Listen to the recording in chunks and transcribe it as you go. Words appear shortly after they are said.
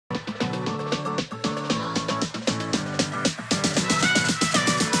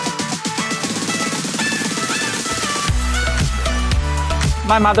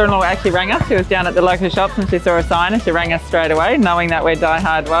My mother-in-law actually rang us. She was down at the local shops and she saw a sign and she rang us straight away, knowing that we're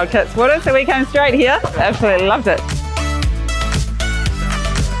die-hard Wildcat supporters. So we came straight here. Absolutely loved it.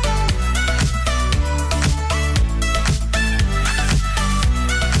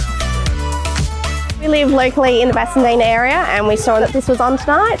 We live locally in the Bassendean area and we saw that this was on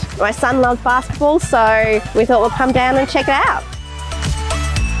tonight. My son loves basketball, so we thought we'd come down and check it out.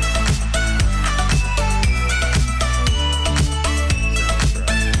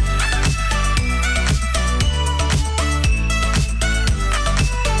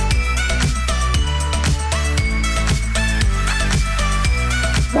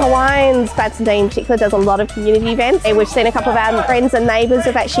 Hawaiian's Bassendean in particular does a lot of community events. We've seen a couple of our friends and neighbours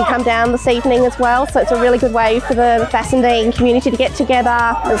have actually come down this evening as well, so it's a really good way for the Bassendean community to get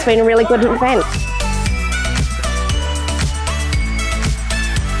together. It's been a really good event.